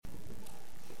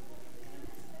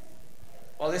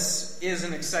Well, this is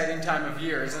an exciting time of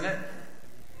year, isn't it?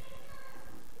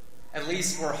 At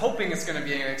least we're hoping it's going to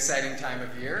be an exciting time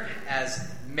of year, as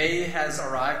May has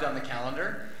arrived on the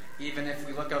calendar, even if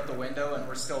we look out the window and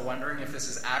we're still wondering if this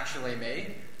is actually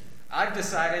May. I've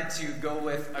decided to go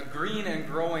with a green and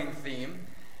growing theme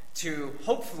to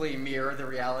hopefully mirror the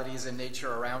realities in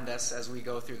nature around us as we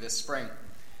go through this spring.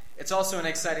 It's also an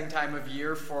exciting time of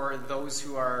year for those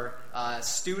who are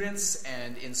students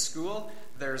and in school.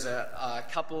 There's a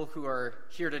couple who are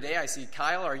here today. I see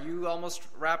Kyle. Are you almost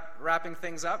wrapping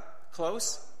things up?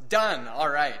 Close? Done. All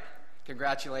right.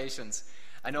 Congratulations.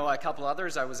 I know a couple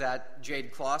others. I was at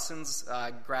Jade Clausen's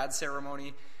grad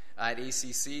ceremony at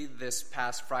ACC this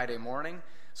past Friday morning,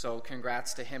 so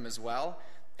congrats to him as well.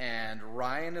 And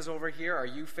Ryan is over here. Are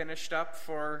you finished up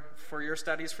for your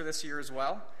studies for this year as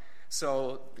well?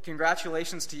 So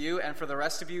congratulations to you, and for the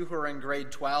rest of you who are in grade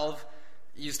 12,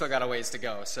 you still got a ways to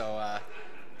go, so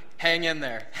hang in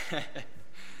there.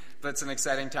 But it's an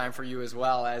exciting time for you as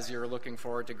well as you're looking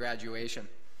forward to graduation.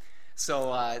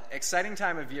 So exciting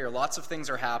time of year. Lots of things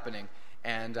are happening.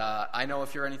 And I know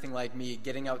if you're anything like me,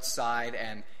 getting outside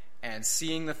and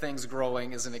seeing the things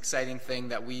growing is an exciting thing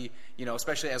that we,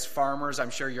 especially as farmers, I'm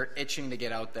sure you're itching to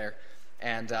get out there.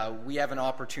 And we have an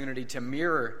opportunity to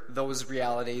mirror those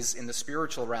realities in the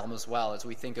spiritual realm as well as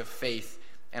we think of faith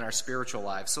and our spiritual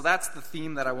lives. So that's the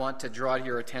theme that I want to draw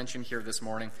your attention here this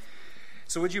morning.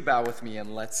 So would you bow with me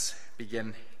and let's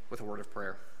begin with a word of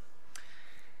prayer.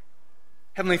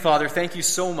 Heavenly Father, thank you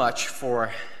so much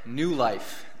for new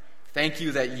life. Thank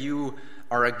you that you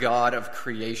are a God of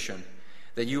creation,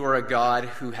 that you are a God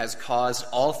who has caused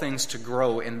all things to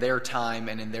grow in their time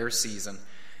and in their season.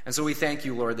 And so we thank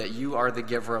you, Lord, that you are the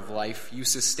giver of life, you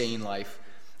sustain life,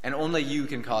 and only you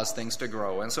can cause things to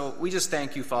grow. And so we just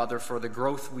thank you, Father, for the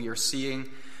growth we are seeing,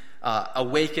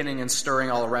 awakening and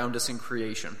stirring all around us in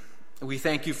creation. We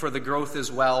thank you for the growth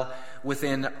as well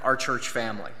within our church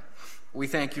family. We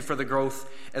thank you for the growth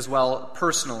as well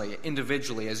personally,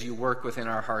 individually, as you work within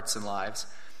our hearts and lives.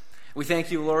 We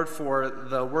thank you, Lord, for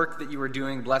the work that you are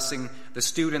doing, blessing the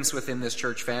students within this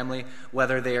church family,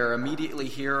 whether they are immediately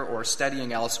here or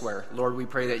studying elsewhere. Lord, we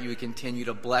pray that you would continue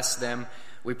to bless them.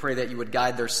 We pray that you would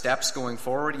guide their steps going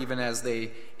forward, even as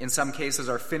they, in some cases,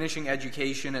 are finishing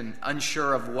education and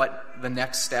unsure of what the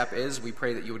next step is. We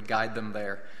pray that you would guide them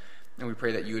there, and we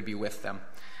pray that you would be with them.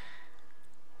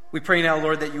 We pray now,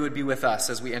 Lord, that you would be with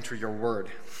us as we enter your word.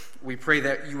 We pray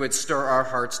that you would stir our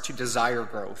hearts to desire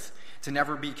growth, to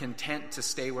never be content to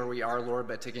stay where we are, Lord,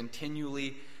 but to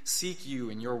continually seek you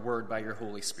in your word by your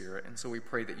Holy Spirit. And so we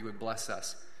pray that you would bless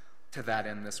us to that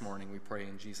end this morning. We pray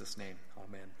in Jesus' name.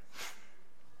 Amen.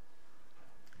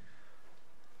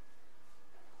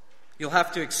 You'll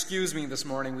have to excuse me this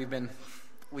morning. We've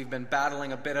been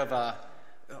battling a bit of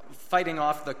fighting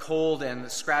off the cold and the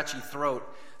scratchy throat.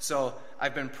 So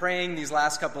I've been praying these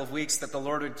last couple of weeks that the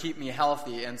Lord would keep me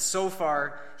healthy, and so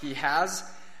far he has.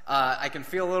 I can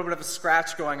feel a little bit of a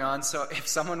scratch going on, so if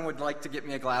someone would like to get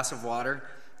me a glass of water,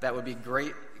 that would be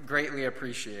greatly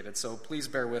appreciated. So please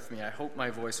bear with me. I hope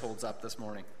my voice holds up this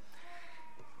morning.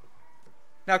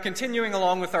 Now, continuing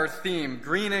along with our theme,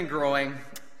 green and growing,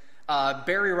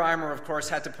 Barry Reimer, of course,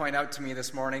 had to point out to me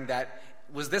this morning that,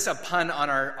 was this a pun on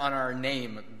our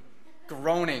name?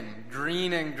 Groaning,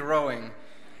 green and growing.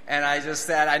 And I just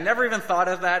said, I never even thought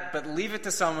of that, but leave it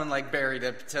to someone like Barry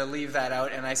to leave that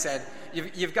out. And I said,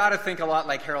 you've got to think a lot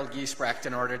like Harold Giesbrecht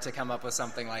in order to come up with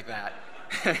something like that.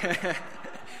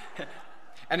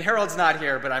 And Harold's not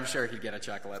here, but I'm sure he'd get a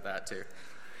chuckle at that too.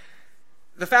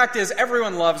 The fact is,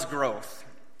 everyone loves growth.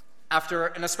 After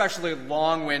an especially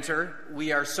long winter,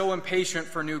 we are so impatient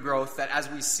for new growth that as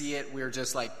we see it, we're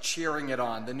just like cheering it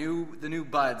on. The new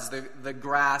buds, the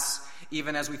grass,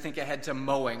 even as we think ahead to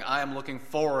mowing. I am looking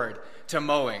forward to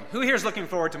mowing. Who here is looking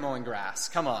forward to mowing grass?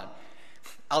 Come on.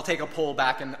 I'll take a poll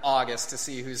back in August to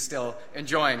see who's still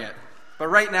enjoying it. But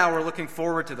right now, we're looking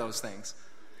forward to those things.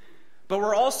 But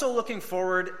we're also looking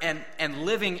forward and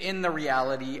living in the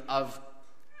reality of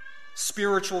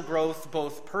spiritual growth,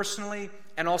 both personally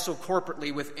and also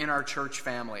corporately within our church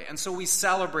family. And so we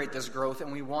celebrate this growth,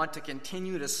 and we want to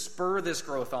continue to spur this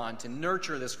growth on, to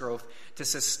nurture this growth, to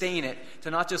sustain it, to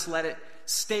not just let it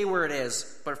stay where it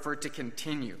is, but for it to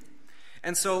continue.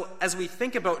 And so as we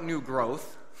think about new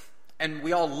growth, and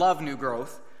we all love new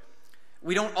growth,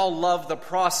 we don't all love the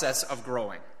process of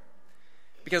growing.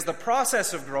 Because the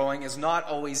process of growing is not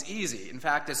always easy. In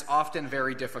fact, it's often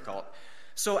very difficult.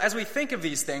 So as we think of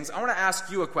these things, I want to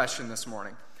ask you a question this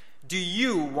morning. Do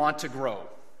you want to grow?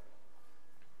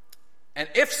 And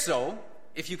if so,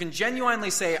 if you can genuinely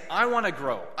say, I want to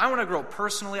grow. I want to grow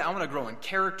personally. I want to grow in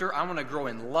character. I want to grow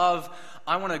in love.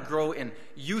 I want to grow in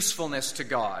usefulness to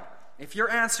God. If your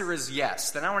answer is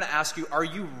yes, then I want to ask you, are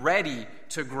you ready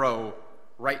to grow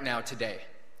right now today?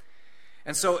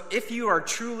 And so if you are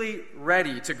truly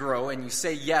ready to grow and you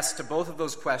say yes to both of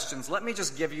those questions, let me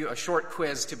just give you a short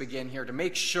quiz to begin here to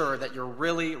make sure that you're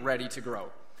really ready to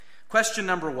grow. Question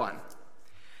number 1.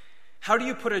 How do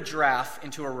you put a giraffe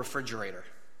into a refrigerator?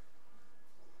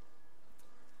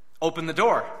 Open the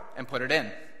door and put it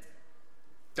in.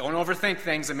 Don't overthink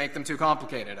things and make them too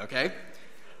complicated, okay?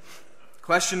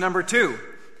 Question number 2.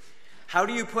 How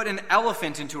do you put an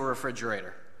elephant into a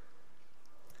refrigerator?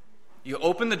 You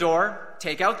open the door,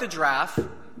 take out the giraffe,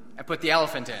 and put the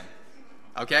elephant in,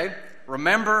 okay?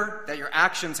 Remember that your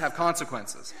actions have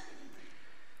consequences.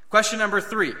 Question number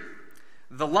 3.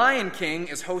 The Lion King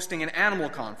is hosting an animal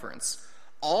conference.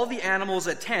 All the animals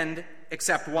attend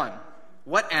except one.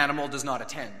 What animal does not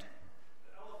attend?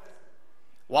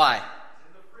 Why?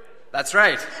 That's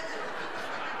right.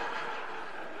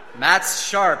 Matt's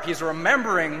sharp. He's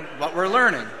remembering what we're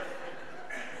learning.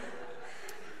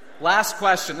 Last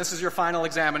question. This is your final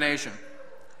examination.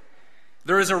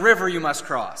 There is a river you must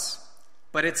cross,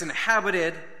 but it's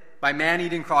inhabited by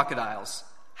man-eating crocodiles.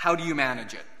 How do you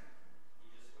manage it?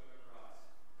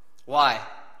 Why?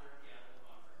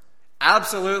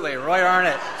 Absolutely. Roy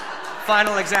Arnott.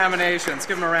 Final examinations.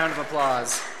 Give him a round of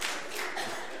applause.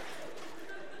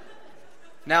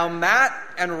 Now, Matt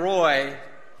and Roy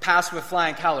passed with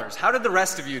flying colors. How did the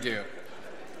rest of you do?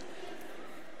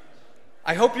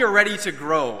 I hope you're ready to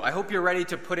grow. I hope you're ready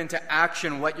to put into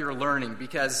action what you're learning,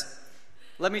 because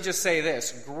let me just say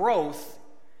this. Growth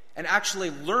and actually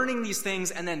learning these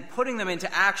things and then putting them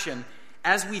into action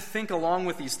as we think along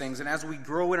with these things and as we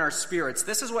grow in our spirits,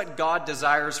 this is what God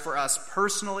desires for us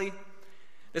personally.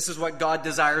 This is what God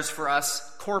desires for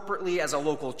us corporately as a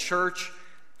local church.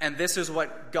 And this is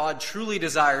what God truly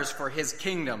desires for his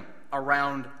kingdom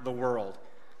around the world.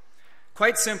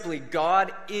 Quite simply,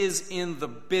 God is in the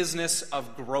business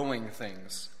of growing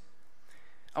things.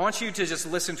 I want you to just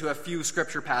listen to a few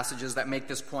scripture passages that make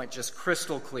this point just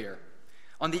crystal clear.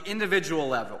 On the individual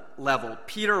level,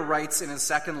 Peter writes in his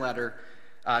second letter,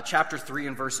 chapter 3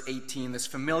 and verse 18, this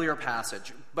familiar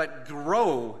passage, "But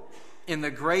grow in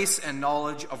the grace and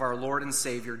knowledge of our Lord and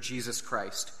Savior, Jesus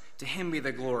Christ. To him be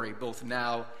the glory, both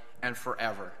now and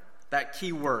forever." That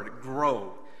key word,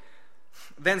 grow.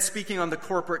 Then speaking on the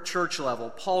corporate church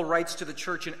level, Paul writes to the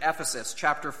church in Ephesus,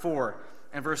 chapter 4,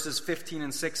 and verses 15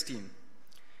 and 16.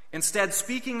 "Instead,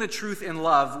 speaking the truth in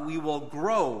love, we will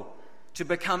grow to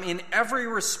become in every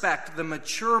respect the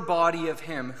mature body of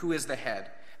him who is the head,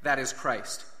 that is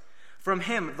Christ. From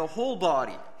him, the whole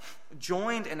body,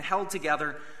 joined and held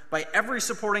together by every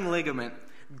supporting ligament,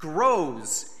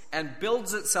 grows and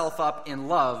builds itself up in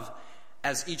love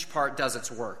as each part does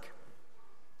its work."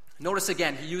 Notice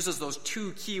again, he uses those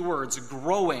two key words,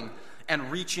 growing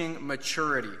and reaching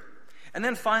maturity. And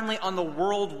then finally, on the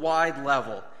worldwide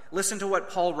level, listen to what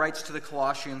Paul writes to the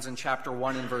Colossians in chapter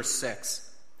 1 and verse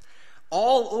 6.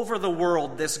 "All over the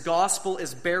world, this gospel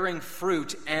is bearing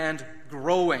fruit and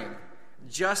growing,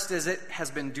 just as it has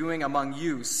been doing among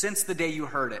you since the day you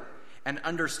heard it, and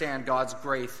understand God's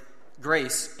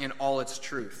grace in all its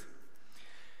truth."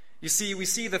 You see, we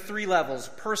see the three levels,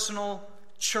 personal,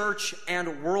 church,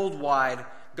 and worldwide.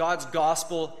 God's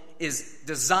gospel is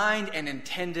designed and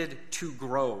intended to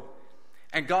grow.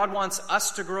 And God wants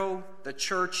us to grow, the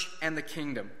church and the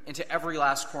kingdom, into every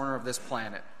last corner of this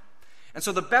planet. And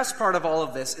so the best part of all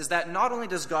of this is that not only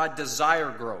does God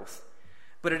desire growth,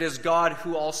 but it is God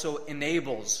who also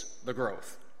enables the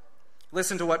growth.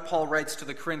 Listen to what Paul writes to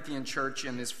the Corinthian church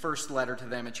in his first letter to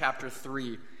them in chapter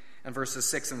 3 and verses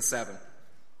 6 and 7.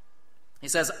 He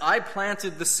says, "I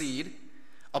planted the seed,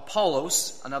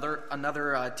 Apollos,"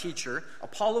 another teacher,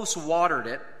 "Apollos watered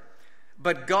it,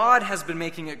 but God has been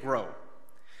making it grow.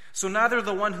 So neither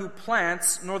the one who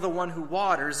plants nor the one who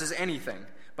waters is anything,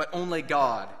 but only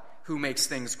God who makes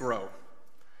things grow."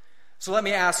 So let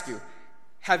me ask you,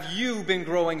 have you been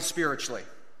growing spiritually?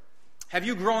 Have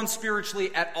you grown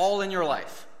spiritually at all in your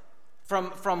life?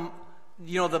 From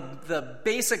the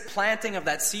basic planting of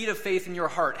that seed of faith in your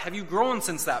heart, have you grown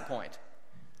since that point?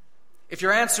 If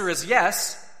your answer is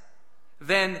yes,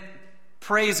 then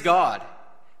praise God,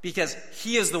 because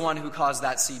he is the one who caused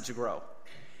that seed to grow.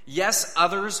 Yes,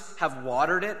 others have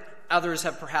watered it, others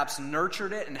have perhaps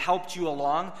nurtured it and helped you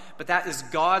along, but that is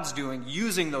God's doing,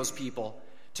 using those people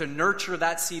to nurture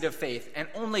that seed of faith, and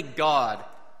only God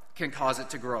can cause it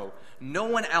to grow. No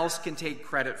one else can take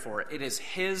credit for it. It is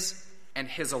his and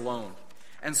his alone.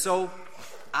 And so,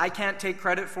 I can't take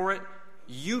credit for it.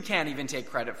 You can't even take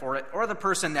credit for it, or the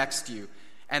person next to you.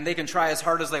 And they can try as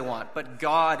hard as they want. But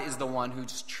God is the one who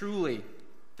truly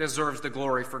deserves the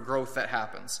glory for growth that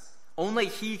happens. Only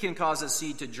He can cause a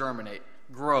seed to germinate,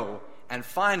 grow, and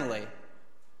finally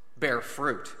bear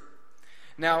fruit.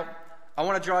 Now, I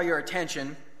want to draw your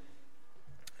attention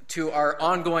to our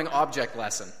ongoing object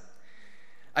lesson.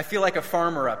 I feel like a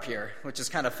farmer up here, which is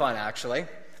kind of fun, actually.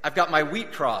 I've got my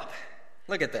wheat crop.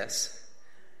 Look at this.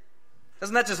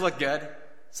 Doesn't that just look good?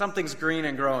 Something's green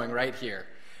and growing right here.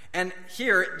 And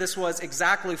here, this was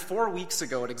exactly 4 weeks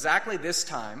ago, at exactly this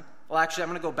time. Well, actually, I'm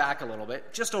going to go back a little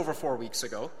bit. Just over 4 weeks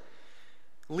ago,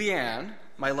 Leanne,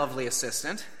 my lovely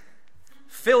assistant,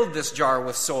 filled this jar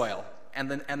with soil and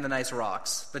the nice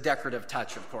rocks. The decorative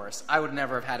touch, of course. I would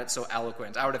never have had it so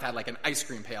eloquent. I would have had like an ice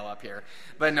cream pail up here.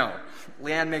 But no,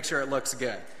 Leanne makes sure it looks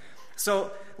good.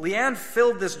 So Leanne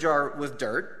filled this jar with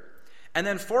dirt. And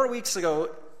then 4 weeks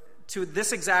ago, to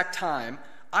this exact time,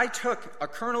 I took a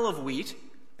kernel of wheat,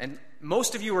 and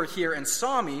most of you were here and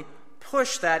saw me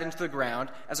push that into the ground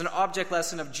as an object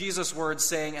lesson of Jesus' words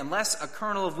saying, unless a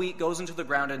kernel of wheat goes into the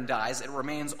ground and dies, it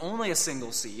remains only a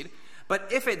single seed.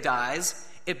 But if it dies,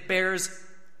 it bears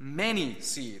many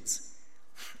seeds.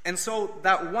 And so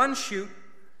that one shoot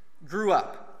grew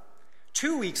up.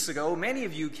 2 weeks ago, many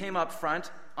of you came up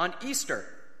front on Easter,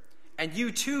 and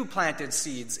you too planted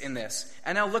seeds in this.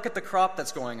 And now look at the crop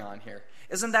that's going on here.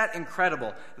 Isn't that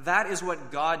incredible? That is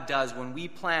what God does when we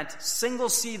plant single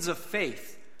seeds of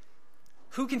faith.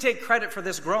 Who can take credit for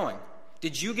this growing?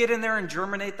 Did you get in there and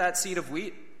germinate that seed of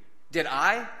wheat? Did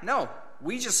I? No.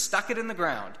 We just stuck it in the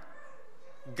ground.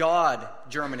 God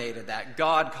germinated that.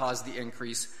 God caused the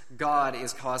increase. God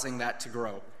is causing that to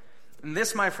grow. And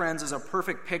this, my friends, is a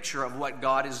perfect picture of what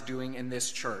God is doing in this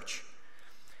church.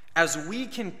 As we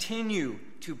continue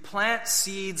to plant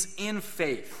seeds in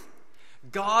faith,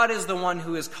 God is the one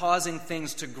who is causing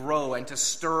things to grow and to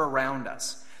stir around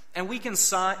us. And we can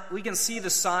see the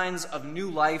signs of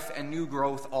new life and new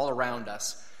growth all around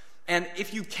us. And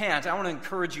if you can't, I want to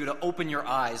encourage you to open your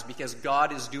eyes, because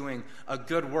God is doing a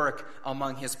good work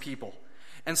among His people.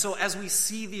 And so as we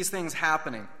see these things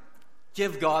happening,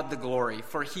 give God the glory,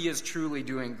 for He is truly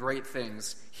doing great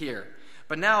things here.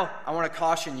 But now I want to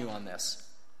caution you on this.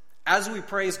 As we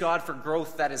praise God for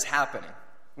growth that is happening,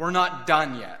 we're not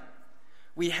done yet.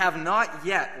 We have not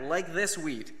yet, like this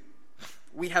wheat,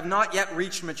 we have not yet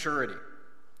reached maturity.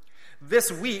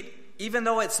 This wheat, even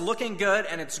though it's looking good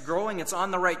and it's growing, it's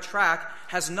on the right track,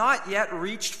 has not yet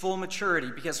reached full maturity,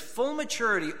 because full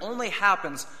maturity only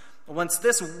happens once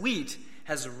this wheat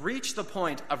has reached the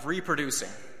point of reproducing.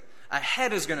 A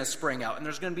head is going to spring out, and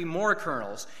there's going to be more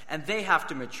kernels, and they have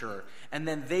to mature, and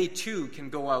then they too can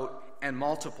go out and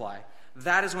multiply.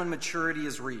 That is when maturity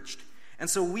is reached. And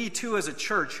so we too as a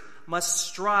church must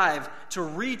strive to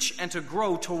reach and to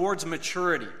grow towards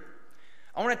maturity.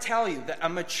 I want to tell you that a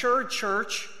mature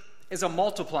church is a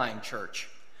multiplying church,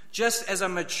 just as a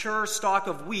mature stalk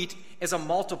of wheat is a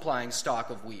multiplying stalk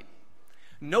of wheat.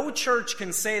 No church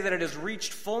can say that it has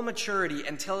reached full maturity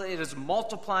until it is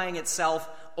multiplying itself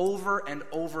over and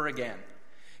over again.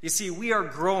 You see, we are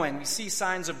growing. We see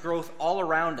signs of growth all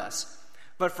around us.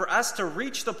 But for us to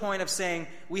reach the point of saying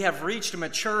we have reached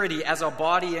maturity as a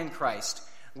body in Christ,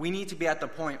 we need to be at the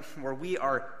point where we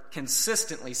are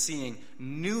consistently seeing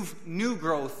new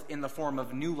growth in the form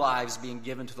of new lives being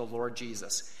given to the Lord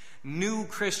Jesus. New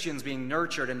Christians being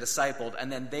nurtured and discipled,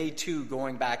 and then they too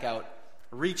going back out,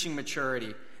 reaching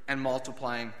maturity and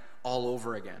multiplying all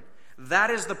over again.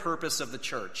 That is the purpose of the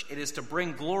church. It is to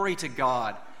bring glory to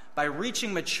God by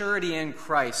reaching maturity in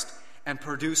Christ and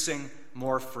producing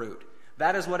more fruit.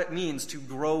 That is what it means to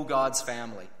grow God's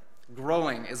family.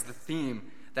 Growing is the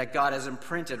theme that God has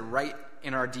imprinted right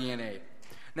in our DNA.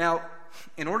 Now,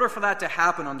 in order for that to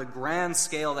happen on the grand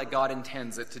scale that God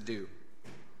intends it to do,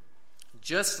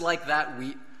 just like that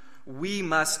wheat, we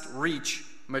must reach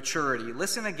maturity.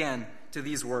 Listen again to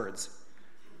these words.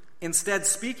 Instead,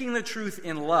 speaking the truth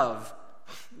in love,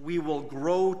 we will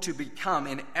grow to become,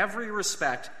 in every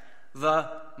respect, the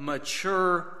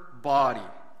mature body.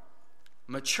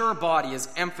 Mature body is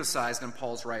emphasized in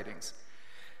Paul's writings.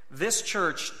 This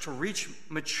church, to reach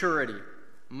maturity,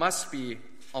 must be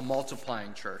a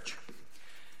multiplying church.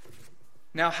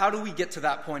 Now, how do we get to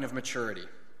that point of maturity?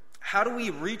 How do we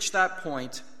reach that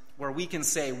point where we can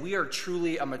say we are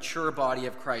truly a mature body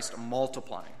of Christ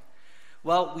multiplying?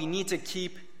 Well, we need to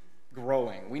keep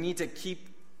growing. We need to keep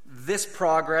this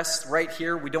progress right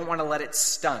here. We don't want to let it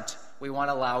stunt. We want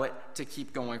to allow it to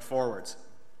keep going forwards.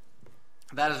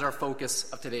 That is our focus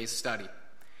of today's study.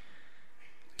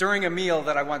 During a meal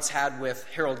that I once had with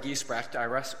Harold Giesbrecht,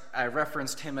 I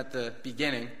referenced him at the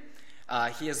beginning,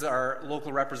 He is our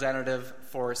local representative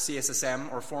for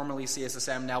CSSM, or formerly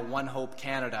CSSM, now One Hope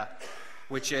Canada,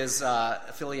 which is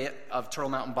affiliate of Turtle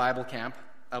Mountain Bible Camp,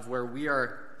 of where we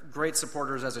are great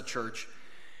supporters as a church.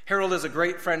 Harold is a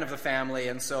great friend of the family,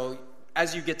 and so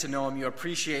as you get to know him, you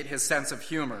appreciate his sense of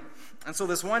humor. And so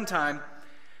this one time,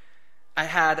 I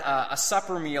had a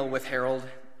supper meal with Harold,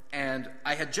 and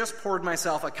I had just poured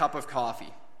myself a cup of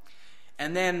coffee.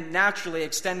 And then, naturally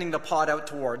extending the pot out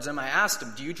towards him, I asked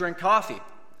him, "Do you drink coffee?"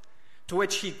 To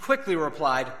which he quickly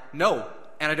replied, "No,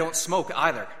 and I don't smoke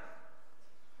either."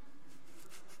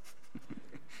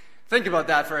 Think about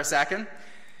that for a second.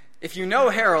 If you know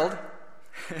Harold,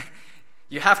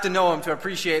 you have to know him to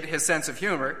appreciate his sense of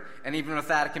humor, and even with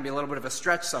that, it can be a little bit of a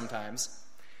stretch sometimes.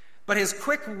 But his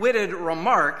quick-witted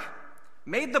remark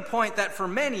made the point that for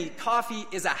many, coffee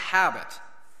is a habit,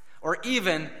 or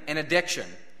even an addiction.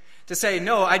 To say,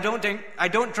 "No, I don't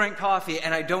drink coffee,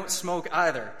 and I don't smoke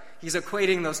either." He's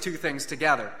equating those two things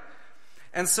together.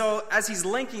 And so, as he's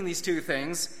linking these two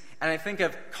things, and I think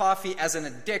of coffee as an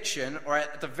addiction, or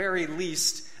at the very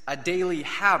least, a daily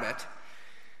habit,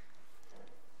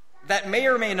 that may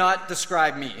or may not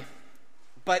describe me.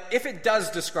 But if it does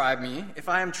describe me, if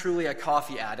I am truly a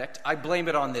coffee addict, I blame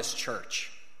it on this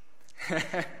church.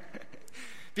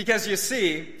 Because you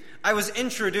see, I was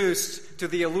introduced to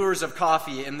the allures of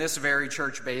coffee in this very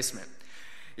church basement.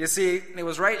 You see, it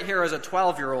was right here as a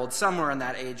 12-year-old, somewhere in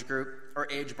that age group, or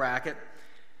age bracket,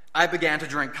 I began to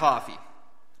drink coffee.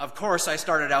 Of course, I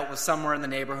started out with somewhere in the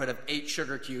neighborhood of 8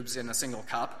 sugar cubes in a single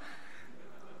cup.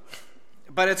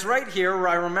 But it's right here where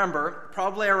I remember,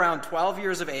 probably around 12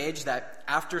 years of age, that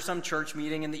after some church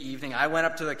meeting in the evening, I went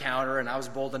up to the counter and I was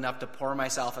bold enough to pour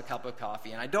myself a cup of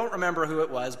coffee. And I don't remember who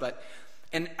it was, but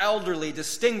an elderly,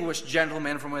 distinguished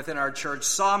gentleman from within our church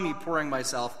saw me pouring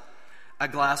myself a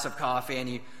glass of coffee, and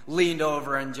he leaned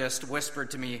over and just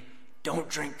whispered to me, "Don't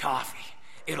drink coffee.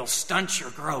 It'll stunt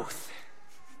your growth."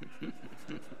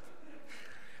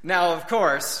 Now, of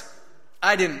course,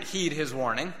 I didn't heed his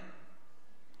warning.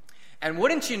 And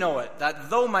wouldn't you know it, that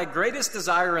though my greatest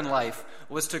desire in life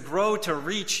was to grow to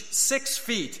reach 6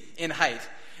 feet in height,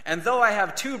 and though I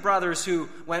have 2 brothers who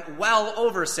went well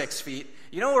over 6 feet,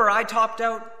 you know where I topped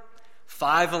out?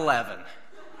 5'11".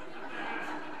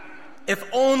 If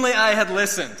only I had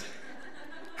listened.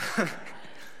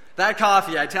 That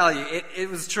coffee, I tell you,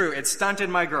 it was true. It stunted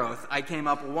my growth. I came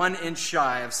up 1 inch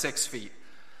shy of 6 feet.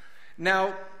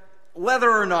 Now,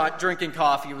 whether or not drinking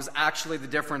coffee was actually the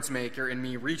difference maker in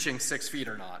me reaching 6 feet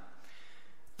or not,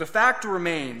 the fact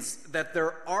remains that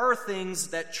there are things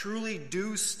that truly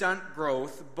do stunt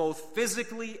growth, both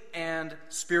physically and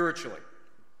spiritually.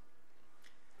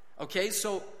 Okay,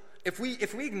 so if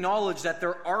we acknowledge that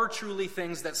there are truly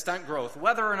things that stunt growth,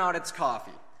 whether or not it's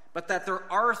coffee, but that there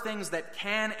are things that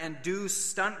can and do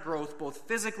stunt growth both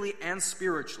physically and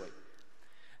spiritually,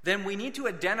 then we need to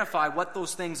identify what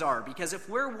those things are. Because if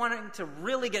we're wanting to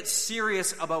really get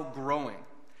serious about growing,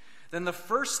 then the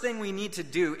first thing we need to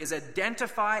do is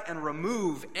identify and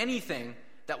remove anything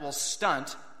that will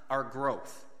stunt our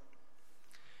growth.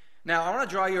 Now, I want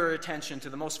to draw your attention to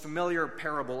the most familiar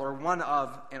parable, or one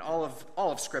of, in all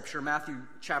of Scripture, Matthew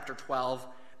chapter 12,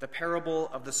 the parable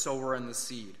of the sower and the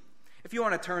seed. If you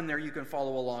want to turn there, you can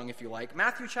follow along if you like.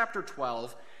 Matthew chapter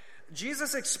 12,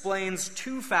 Jesus explains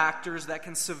 2 factors that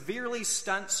can severely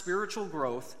stunt spiritual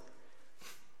growth,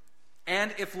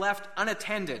 and if left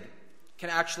unattended,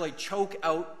 can actually choke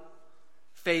out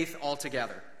faith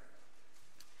altogether.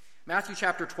 Matthew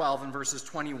chapter 12 and verses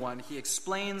 21, he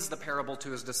explains the parable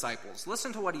to his disciples.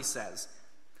 Listen to what he says.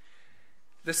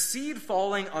 "The seed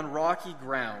falling on rocky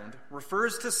ground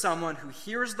refers to someone who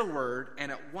hears the word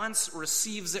and at once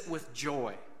receives it with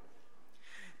joy.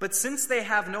 But since they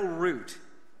have no root,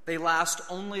 they last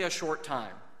only a short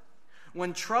time.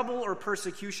 When trouble or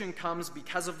persecution comes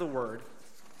because of the word,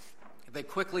 they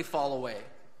quickly fall away.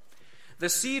 The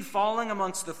seed falling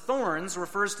amongst the thorns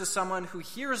refers to someone who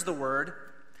hears the word,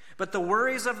 but the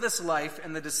worries of this life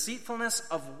and the deceitfulness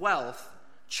of wealth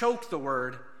choke the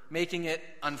word, making it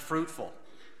unfruitful."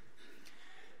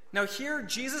 Now here,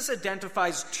 Jesus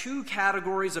identifies 2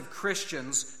 categories of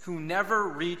Christians who never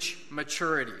reach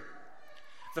maturity.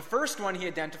 The first one he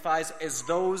identifies as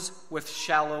those with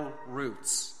shallow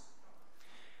roots.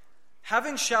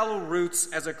 Having shallow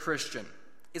roots as a Christian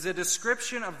is a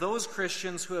description of those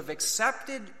Christians who have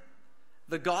accepted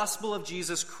the gospel of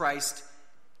Jesus Christ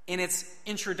in its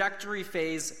introductory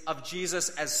phase of Jesus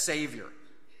as Savior.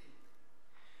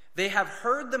 They have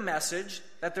heard the message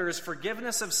that there is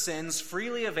forgiveness of sins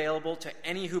freely available to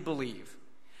any who believe.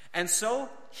 And so,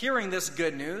 hearing this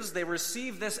good news, they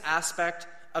receive this aspect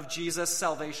of Jesus'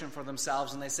 salvation for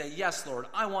themselves, and they say, yes, Lord,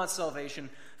 I want salvation.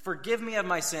 Forgive me of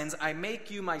my sins. I make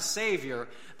you my Savior.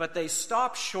 But they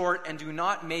stop short and do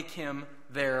not make him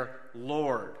their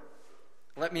Lord.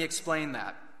 Let me explain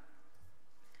that.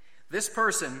 This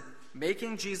person,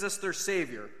 making Jesus their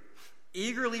Savior,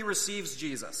 eagerly receives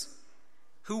Jesus.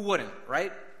 Who wouldn't,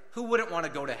 right? Who wouldn't want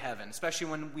to go to heaven, especially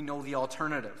when we know the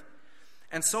alternative?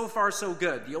 And so far, so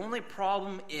good. The only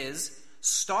problem is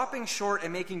stopping short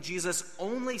and making Jesus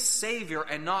only Savior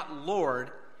and not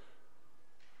Lord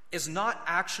is not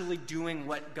actually doing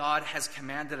what God has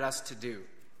commanded us to do.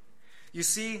 You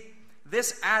see,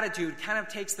 this attitude kind of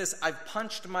takes this, I've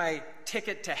punched my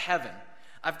ticket to heaven.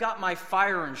 I've got my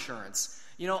fire insurance.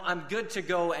 I'm good to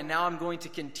go, and now I'm going to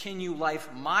continue life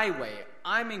my way.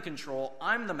 I'm in control.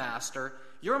 I'm the master.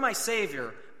 You're my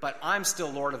Savior, but I'm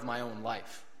still Lord of my own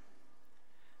life.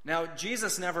 Now,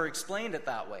 Jesus never explained it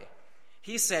that way.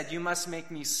 He said, you must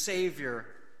make me Savior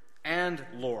and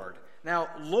Lord. Now,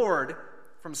 Lord,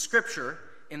 from Scripture,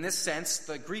 in this sense,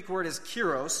 the Greek word is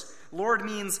kyros. Lord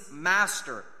means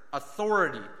master,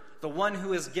 authority, the one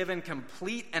who is given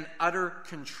complete and utter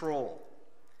control.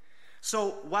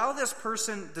 So while this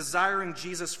person desiring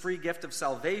Jesus' free gift of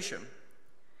salvation,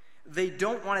 they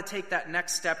don't want to take that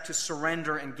next step to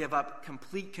surrender and give up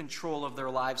complete control of their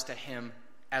lives to him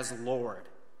as Lord.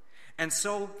 And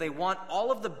so they want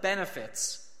all of the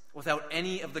benefits without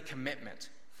any of the commitment.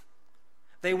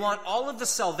 They want all of the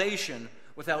salvation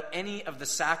without any of the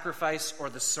sacrifice or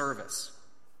the service.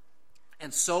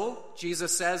 And so,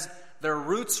 Jesus says, their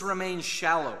roots remain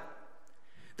shallow.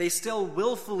 They still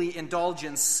willfully indulge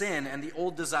in sin and the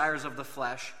old desires of the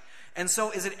flesh. And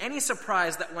so is it any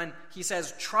surprise that when he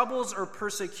says troubles or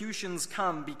persecutions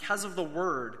come because of the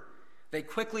word, they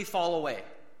quickly fall away?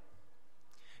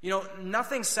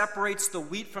 Nothing separates the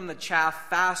wheat from the chaff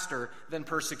faster than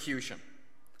persecution.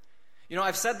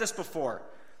 I've said this before,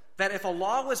 that if a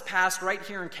law was passed right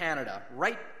here in Canada,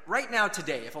 right now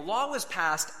today, if a law was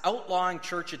passed outlawing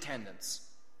church attendance,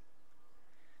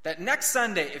 that next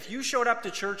Sunday, if you showed up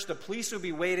to church, the police would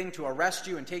be waiting to arrest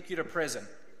you and take you to prison,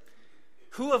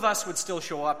 who of us would still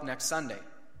show up next Sunday?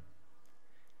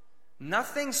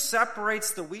 Nothing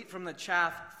separates the wheat from the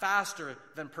chaff faster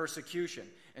than persecution.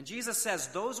 And Jesus says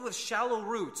those with shallow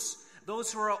roots,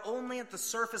 those who are only at the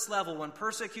surface level, when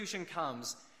persecution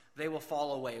comes, they will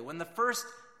fall away. When the first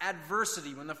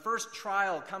adversity, when the first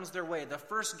trial comes their way, the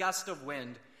first gust of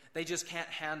wind, they just can't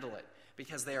handle it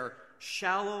because they are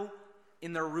shallow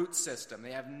in their root system.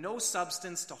 They have no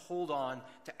substance to hold on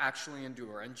to actually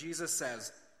endure. And Jesus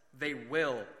says they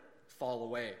will fall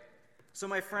away. So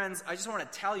my friends, I just want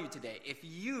to tell you today, if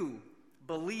you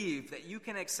believe that you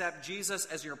can accept Jesus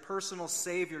as your personal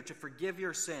Savior to forgive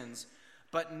your sins,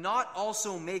 but not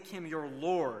also make him your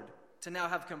Lord, to now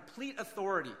have complete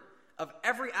authority of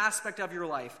every aspect of your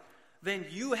life, then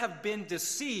you have been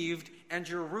deceived and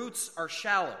your roots are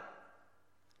shallow.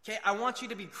 Okay, I want you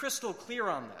to be crystal clear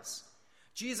on this.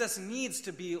 Jesus needs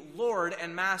to be Lord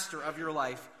and Master of your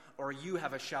life, or you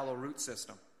have a shallow root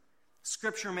system.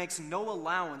 Scripture makes no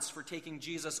allowance for taking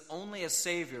Jesus only as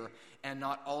Savior and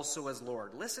not also as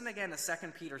Lord. Listen again to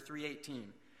 2 Peter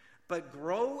 3:18. But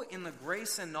grow in the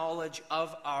grace and knowledge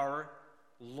of our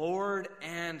Lord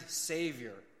and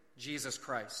Savior, Jesus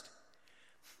Christ.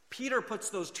 Peter puts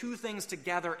those two things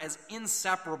together as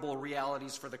inseparable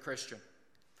realities for the Christian.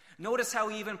 Notice how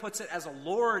he even puts it as a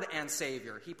Lord and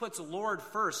Savior. He puts Lord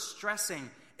first, stressing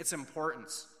its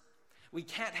importance. We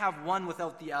can't have one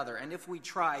without the other. And if we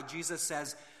try, Jesus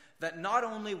says that not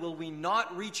only will we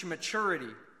not reach maturity,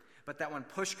 but that when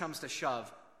push comes to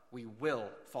shove, we will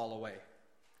fall away.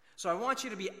 So I want you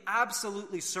to be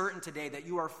absolutely certain today that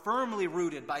you are firmly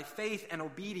rooted by faith and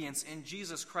obedience in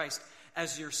Jesus Christ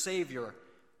as your Savior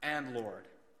and Lord.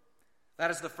 That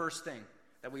is the first thing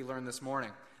that we learned this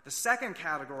morning. The second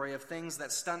category of things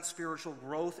that stunt spiritual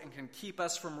growth and can keep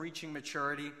us from reaching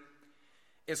maturity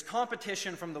is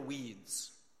competition from the weeds.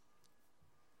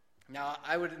 Now,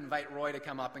 I would invite Roy to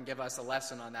come up and give us a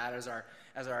lesson on that as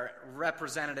our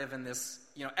representative in this,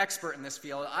 expert in this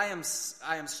field. I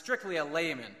am strictly a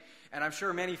layman, and I'm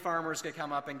sure many farmers could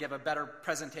come up and give a better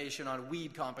presentation on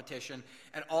weed competition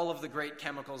and all of the great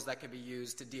chemicals that can be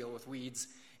used to deal with weeds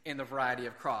in the variety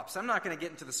of crops. I'm not going to get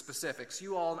into the specifics.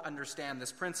 You all understand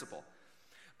this principle.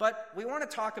 But we want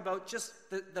to talk about just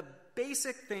the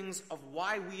basic things of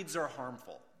why weeds are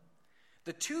harmful.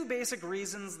 The two basic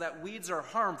reasons that weeds are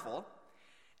harmful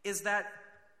is that,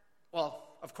 well,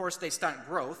 of course, they stunt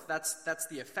growth. That's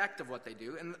the effect of what they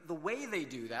do. And the way they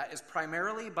do that is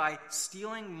primarily by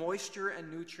stealing moisture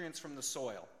and nutrients from the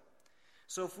soil.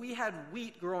 So if we had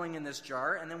wheat growing in this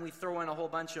jar and then we throw in a whole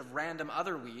bunch of random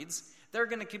other weeds, they're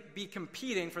going to be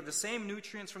competing for the same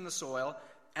nutrients from the soil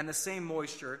and the same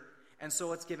moisture, and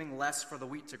so it's giving less for the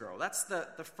wheat to grow. That's the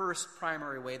first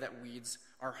primary way that weeds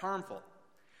are harmful.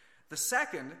 The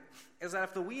second is that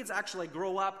if the weeds actually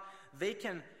grow up, they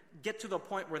can get to the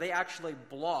point where they actually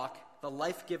block the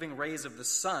life-giving rays of the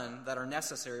sun that are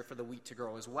necessary for the wheat to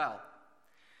grow as well.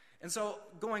 And so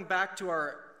going back to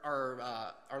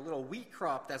our little wheat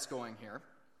crop that's going here,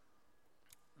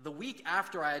 the week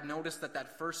after I had noticed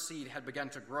that first seed had begun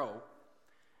to grow,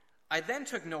 I then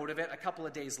took note of it a couple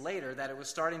of days later that it was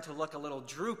starting to look a little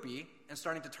droopy and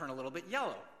starting to turn a little bit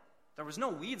yellow. There was no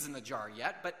weeds in the jar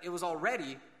yet, but it was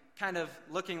already kind of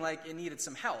looking like it needed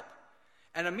some help.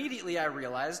 And immediately I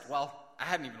realized, well, I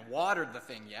hadn't even watered the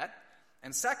thing yet.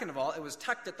 And second of all, it was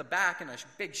tucked at the back in a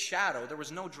big shadow. There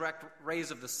was no direct rays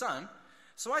of the sun.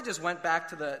 So I just went back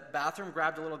to the bathroom,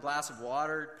 grabbed a little glass of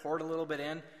water, poured a little bit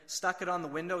in, stuck it on the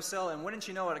windowsill, and wouldn't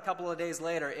you know it, a couple of days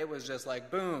later, it was just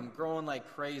like, boom, growing like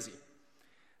crazy.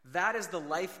 That is the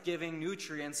life-giving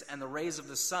nutrients and the rays of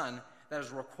the sun that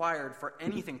is required for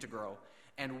anything to grow.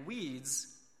 And weeds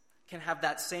can have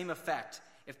that same effect.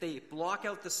 If they block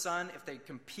out the sun, if they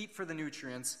compete for the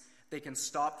nutrients, they can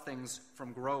stop things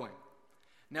from growing.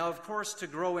 Now, of course, to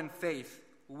grow in faith,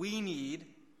 we need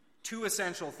two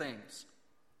essential things.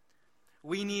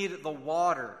 We need the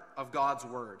water of God's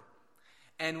Word,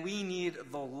 and we need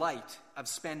the light of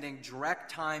spending direct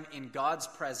time in God's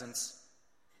presence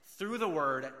through the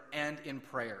Word and in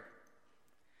prayer.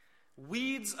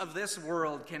 Weeds of this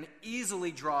world can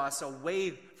easily draw us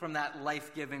away from that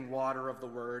life-giving water of the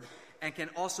Word and can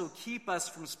also keep us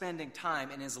from spending time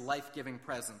in His life-giving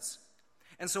presence.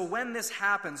 And so when this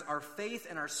happens, our faith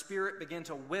and our spirit begin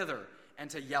to wither and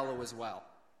to yellow as well.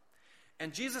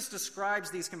 And Jesus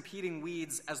describes these competing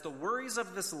weeds as the worries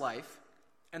of this life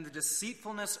and the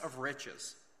deceitfulness of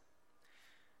riches.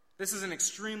 This is an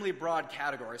extremely broad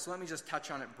category, so let me just touch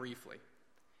on it briefly.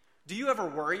 Do you ever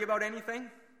worry about anything?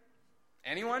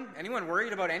 Anyone? Anyone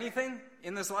worried about anything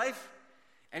in this life?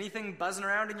 Anything buzzing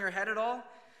around in your head at all?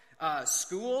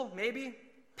 School, maybe?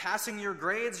 Passing your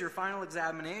grades, your final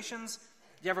examinations?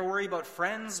 Do you ever worry about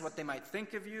friends, what they might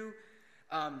think of you?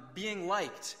 Being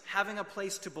liked, having a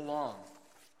place to belong,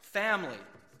 family.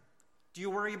 Do you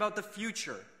worry about the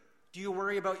future? Do you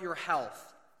worry about your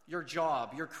health, your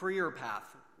job, your career path,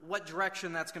 what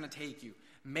direction that's going to take you,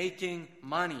 making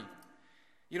money?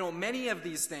 You know, many of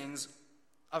these things,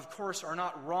 of course, are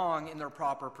not wrong in their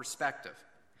proper perspective.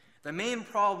 The main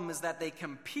problem is that they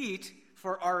compete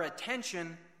for our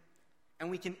attention, and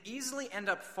we can easily end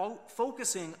up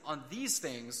focusing on these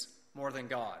things more than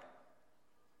God.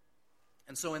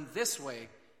 And so in this way,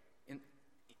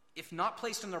 if not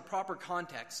placed in their proper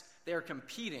context, they are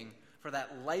competing for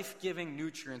that life-giving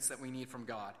nutrients that we need from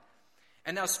God.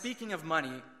 And now speaking of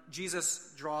money,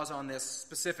 Jesus draws on this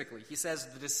specifically. He says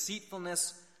the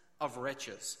deceitfulness of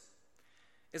riches.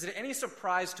 Is it any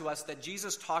surprise to us that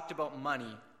Jesus talked about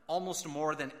money almost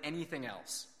more than anything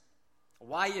else?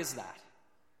 Why is that?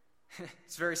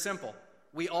 It's very simple.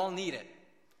 We all need it.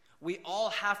 We all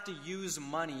have to use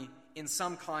money in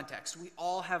some context. We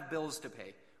all have bills to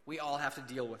pay. We all have to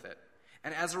deal with it.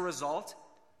 And as a result,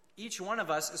 each one of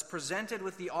us is presented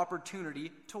with the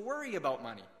opportunity to worry about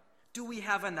money. Do we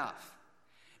have enough?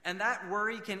 And that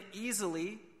worry can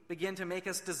easily begin to make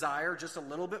us desire just a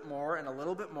little bit more and a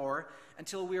little bit more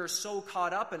until we are so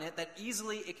caught up in it that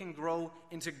easily it can grow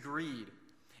into greed.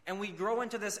 And we grow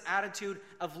into this attitude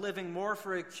of living more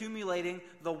for accumulating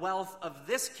the wealth of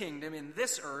this kingdom in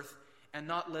this earth and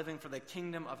not living for the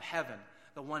kingdom of heaven,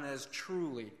 the one that is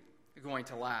truly going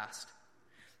to last.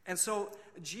 And so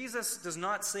Jesus does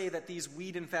not say that these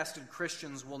weed-infested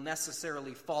Christians will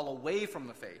necessarily fall away from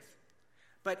the faith,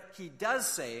 but he does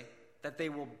say that they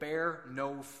will bear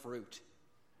no fruit.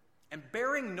 And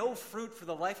bearing no fruit for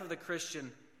the life of the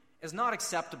Christian is not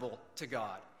acceptable to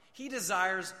God. He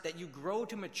desires that you grow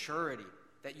to maturity,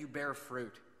 that you bear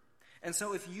fruit. And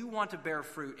so if you want to bear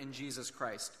fruit in Jesus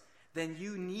Christ, then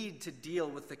you need to deal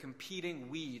with the competing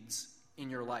weeds in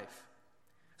your life.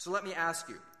 So let me ask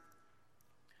you,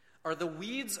 are the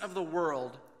weeds of the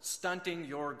world stunting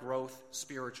your growth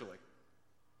spiritually?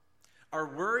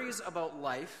 Are worries about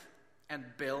life and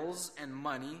bills and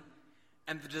money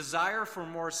and the desire for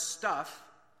more stuff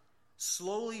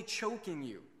slowly choking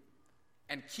you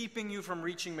and keeping you from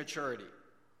reaching maturity,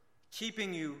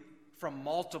 keeping you from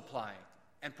multiplying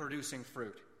and producing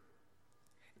fruit?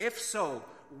 If so,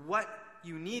 what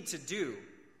you need to do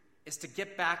is to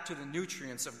get back to the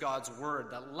nutrients of God's Word,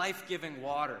 that life-giving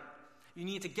water. You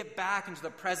need to get back into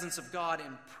the presence of God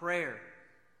in prayer.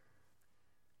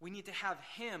 We need to have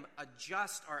Him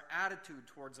adjust our attitude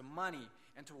towards money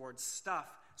and towards stuff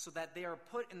so that they are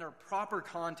put in their proper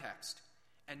context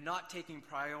and not taking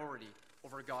priority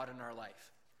over God in our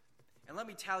life. And let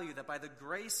me tell you that by the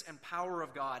grace and power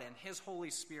of God and His Holy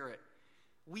Spirit,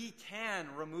 we can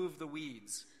remove the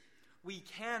weeds. We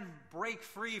can break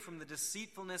free from the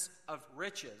deceitfulness of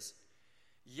riches.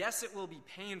 Yes, it will be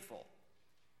painful,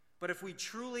 but if we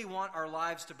truly want our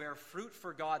lives to bear fruit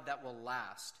for God that will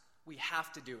last, we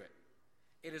have to do it.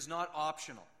 It is not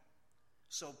optional.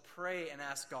 So pray and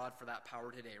ask God for that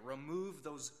power today. Remove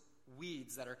those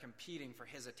weeds that are competing for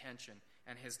His attention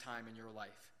and His time in your life.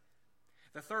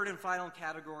 The third and final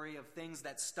category of things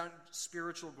that stunt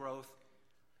spiritual growth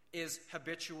is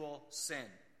habitual sin.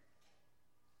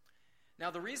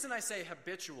 Now, the reason I say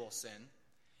habitual sin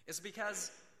is because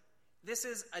this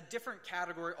is a different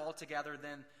category altogether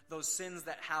than those sins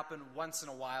that happen once in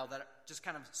a while that just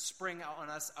kind of spring out on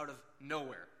us out of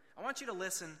nowhere. I want you to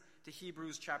listen to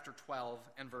Hebrews chapter 12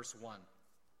 and verse 1.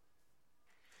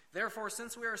 Therefore,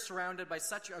 since we are surrounded by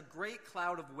such a great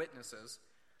cloud of witnesses,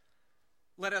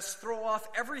 let us throw off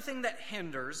everything that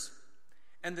hinders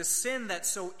and the sin that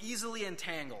so easily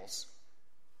entangles,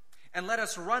 and let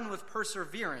us run with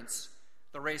perseverance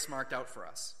the race marked out for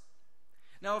us.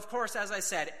 Now, of course, as I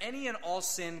said, any and all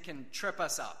sin can trip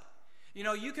us up. You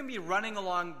know, you can be running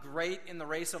along great in the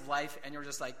race of life, and you're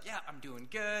just like, yeah, I'm doing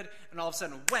good, and all of a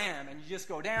sudden, wham, and you just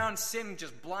go down, sin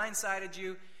just blindsided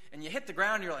you, and you hit the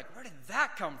ground, and you're like, where did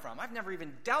that come from? I've never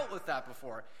even dealt with that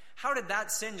before. How did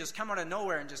that sin just come out of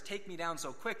nowhere and just take me down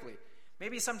so quickly?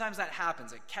 Maybe sometimes that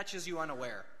happens. It catches you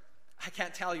unaware. I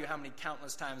can't tell you how many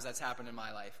countless times that's happened in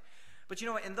my life. But you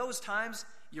know what? In those times,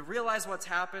 you realize what's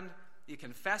happened, you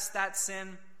confess that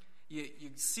sin, you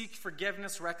seek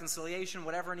forgiveness, reconciliation,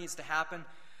 whatever needs to happen.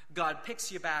 God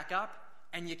picks you back up,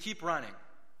 and you keep running.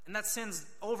 And that sin's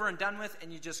over and done with,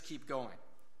 and you just keep going.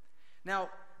 Now,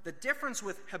 the difference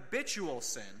with habitual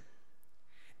sin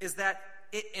is that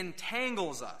it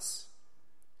entangles us.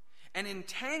 An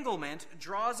entanglement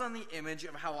draws on the image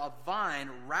of how a vine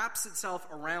wraps itself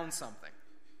around something.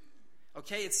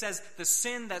 Okay, it says the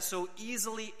sin that so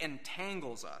easily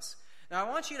entangles us. Now, I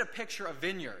want you to picture a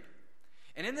vineyard.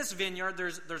 And in this vineyard,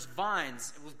 there's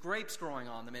vines with grapes growing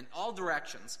on them in all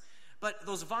directions. But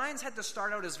those vines had to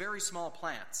start out as very small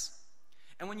plants.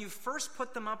 And when you first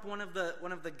put them up, one of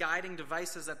the guiding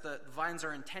devices that the vines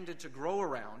are intended to grow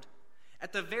around,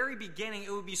 at the very beginning,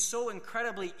 it would be so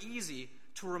incredibly easy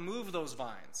to remove those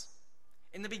vines.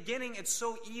 In the beginning, it's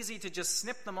so easy to just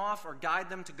snip them off or guide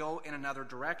them to go in another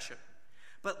direction.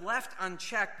 But left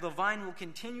unchecked, the vine will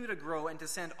continue to grow and to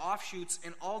send offshoots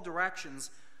in all directions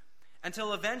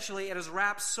until eventually it is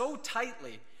wrapped so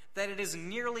tightly that it is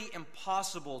nearly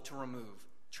impossible to remove.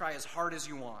 Try as hard as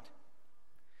you want.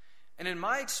 And in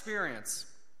my experience,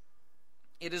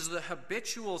 it is the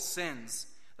habitual sins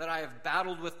that I have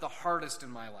battled with the hardest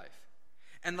in my life.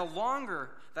 And the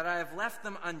longer that I have left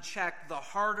them unchecked, the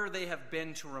harder they have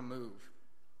been to remove.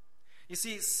 You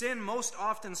see, sin most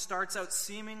often starts out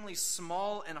seemingly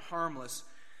small and harmless,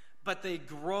 but they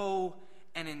grow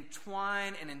and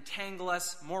entwine and entangle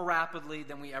us more rapidly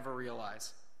than we ever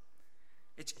realize.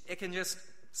 It can just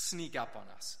sneak up on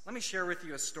us. Let me share with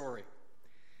you a story.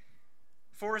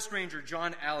 Forest Ranger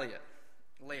John Elliott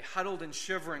lay huddled and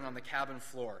shivering on the cabin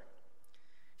floor.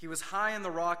 He was high in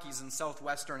the Rockies in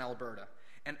southwestern Alberta,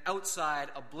 and outside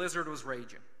a blizzard was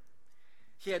raging.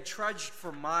 He had trudged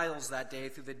for miles that day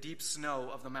through the deep snow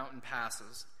of the mountain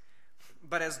passes.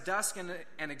 But as dusk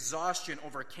and exhaustion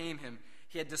overcame him,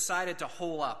 he had decided to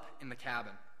hole up in the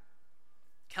cabin.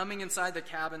 Coming inside the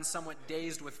cabin, somewhat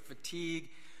dazed with fatigue,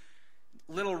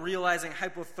 little realizing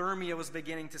hypothermia was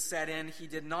beginning to set in, he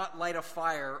did not light a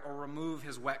fire or remove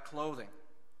his wet clothing.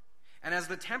 And as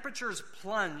the temperatures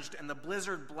plunged and the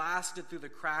blizzard blasted through the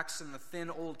cracks in the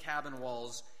thin old cabin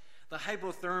walls, the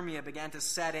hypothermia began to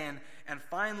set in and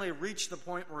finally reached the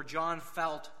point where John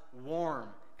felt warm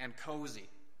and cozy.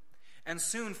 And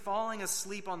soon, falling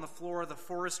asleep on the floor, the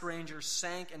forest ranger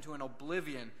sank into an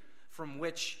oblivion from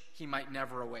which he might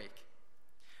never awake.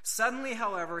 Suddenly,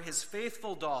 however, his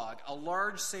faithful dog, a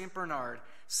large St. Bernard,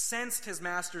 sensed his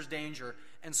master's danger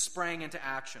and sprang into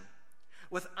action.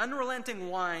 With unrelenting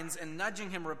whines and nudging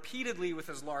him repeatedly with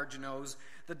his large nose,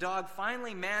 the dog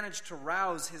finally managed to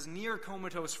rouse his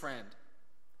near-comatose friend.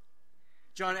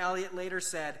 John Elliott later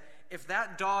said, "If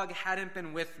that dog hadn't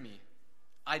been with me,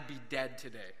 I'd be dead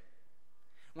today."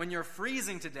 When you're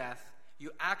freezing to death,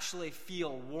 you actually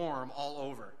feel warm all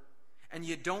over. And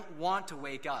you don't want to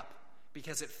wake up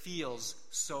because it feels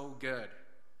so good.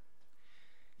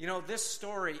 You know, this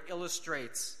story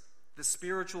illustrates the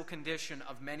spiritual condition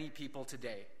of many people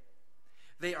today.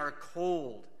 They are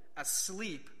cold,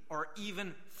 asleep, or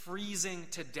even freezing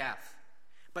to death.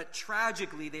 But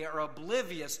tragically, they are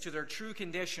oblivious to their true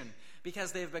condition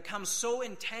because they've become so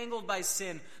entangled by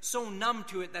sin, so numb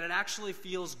to it that it actually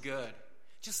feels good.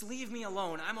 Just leave me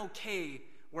alone. I'm okay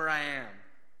where I am.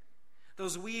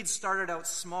 Those weeds started out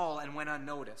small and went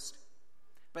unnoticed.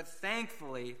 But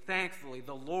thankfully,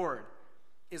 the Lord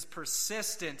is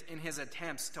persistent in his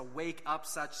attempts to wake up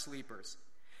such sleepers.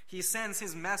 He sends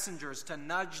his messengers to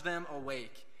nudge them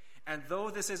awake. And though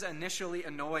this is initially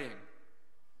annoying,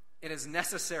 it is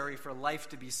necessary for life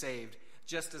to be saved,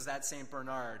 just as that St.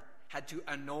 Bernard had to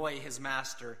annoy his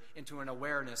master into an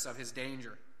awareness of his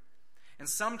danger. And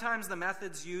sometimes the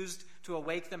methods used to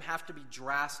awake them have to be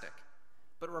drastic.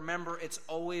 But remember, it's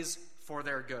always for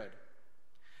their good.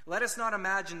 Let us not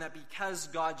imagine that because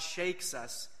God shakes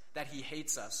us, that he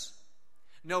hates us.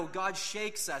 No, God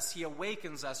shakes us, he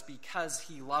awakens us because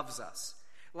he loves us.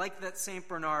 Like that St.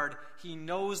 Bernard, he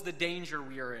knows the danger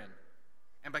we are in.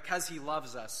 And because he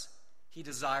loves us, he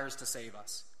desires to save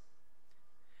us.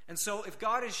 And so if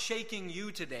God is shaking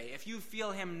you today, if you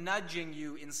feel him nudging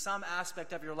you in some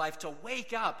aspect of your life to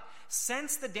wake up,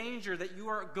 sense the danger that you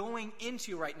are going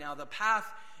into right now. The path,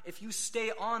 if you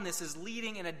stay on this, is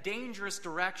leading in a dangerous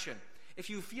direction. If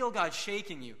you feel God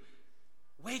shaking you,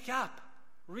 wake up.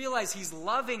 Realize he's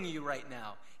loving you right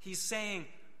now. He's saying,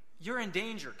 you're in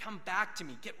danger. Come back to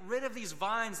me. Get rid of these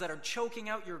vines that are choking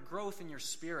out your growth in your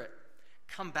spirit.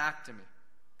 Come back to me.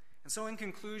 And so in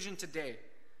conclusion today,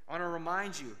 I want to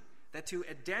remind you that to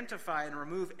identify and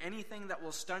remove anything that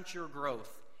will stunt your growth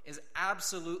is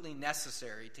absolutely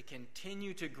necessary to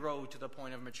continue to grow to the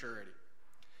point of maturity.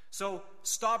 So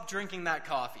stop drinking that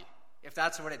coffee, if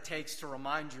that's what it takes to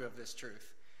remind you of this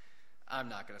truth. I'm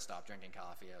not going to stop drinking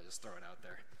coffee. I'll just throw it out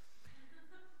there.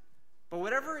 But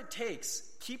whatever it takes,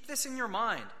 keep this in your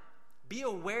mind. Be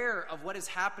aware of what is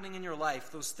happening in your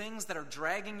life, those things that are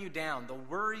dragging you down, the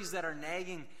worries that are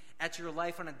nagging at your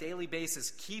life on a daily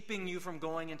basis, keeping you from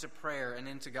going into prayer and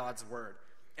into God's Word.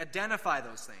 Identify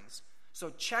those things. So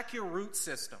check your root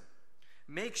system.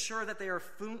 Make sure that they are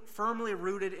firmly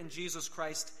rooted in Jesus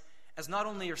Christ as not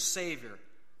only your Savior,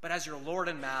 but as your Lord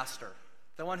and Master,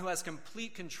 the one who has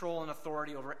complete control and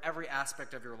authority over every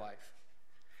aspect of your life.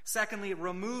 Secondly,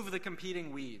 remove the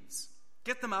competing weeds.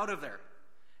 Get them out of there.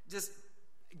 Just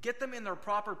get them in their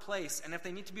proper place, and if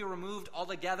they need to be removed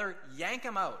altogether, yank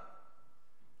them out.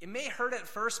 It may hurt at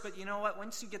first, but you know what?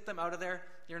 Once you get them out of there,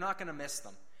 you're not going to miss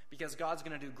them, because God's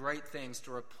going to do great things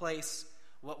to replace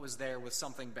what was there with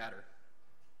something better.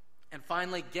 And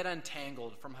finally, get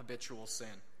untangled from habitual sin.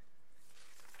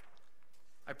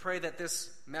 I pray that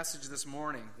this message this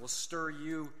morning will stir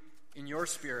you in your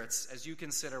spirits as you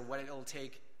consider what it will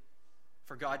take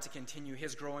for God to continue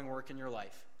his growing work in your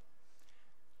life.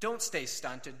 Don't stay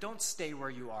stunted. Don't stay where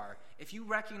you are. If you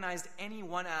recognized any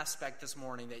one aspect this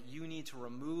morning that you need to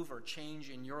remove or change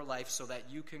in your life so that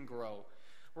you can grow,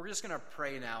 we're just going to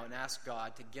pray now and ask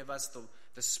God to give us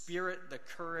the spirit, the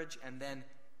courage, and then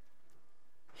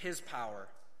his power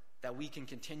that we can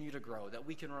continue to grow, that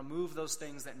we can remove those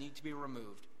things that need to be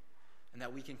removed, and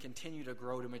that we can continue to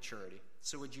grow to maturity.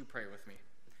 So would you pray with me?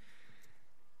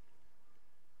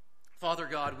 Father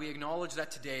God, we acknowledge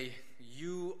that today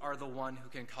you are the one who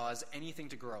can cause anything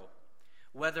to grow.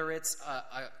 Whether it's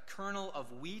a kernel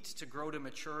of wheat to grow to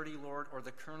maturity, Lord, or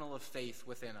the kernel of faith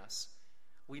within us,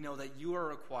 we know that you are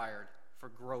required for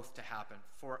growth to happen,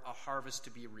 for a harvest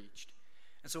to be reached.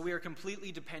 And so we are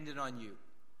completely dependent on you.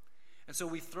 And so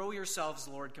we throw yourselves,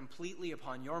 Lord, completely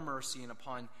upon your mercy and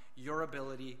upon your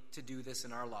ability to do this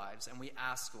in our lives. And we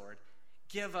ask, Lord,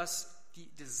 give us the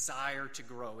desire to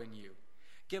grow in you.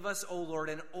 Give us, O Lord,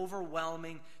 an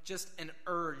overwhelming, just an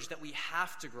urge that we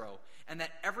have to grow, and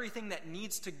that everything that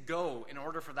needs to go in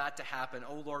order for that to happen,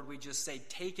 O Lord, we just say,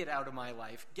 take it out of my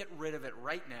life. Get rid of it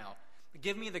right now.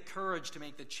 Give me the courage to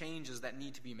make the changes that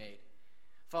need to be made.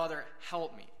 Father,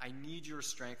 help me. I need your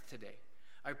strength today.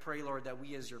 I pray, Lord, that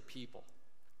we as your people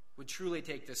would truly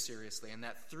take this seriously, and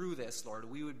that through this, Lord,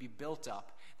 we would be built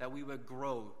up, that we would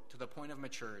grow to the point of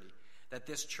maturity, that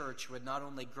this church would not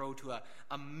only grow to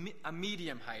a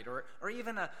medium height or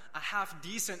even a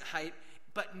half-decent height,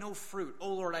 but no fruit.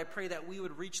 Oh, Lord, I pray that we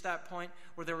would reach that point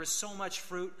where there is so much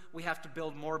fruit, we have to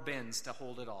build more bins to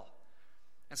hold it all.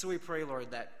 And so we pray,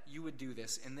 Lord, that you would do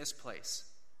this in this place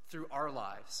through our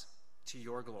lives to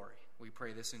your glory. We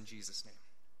pray this in Jesus' name.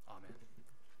 Amen.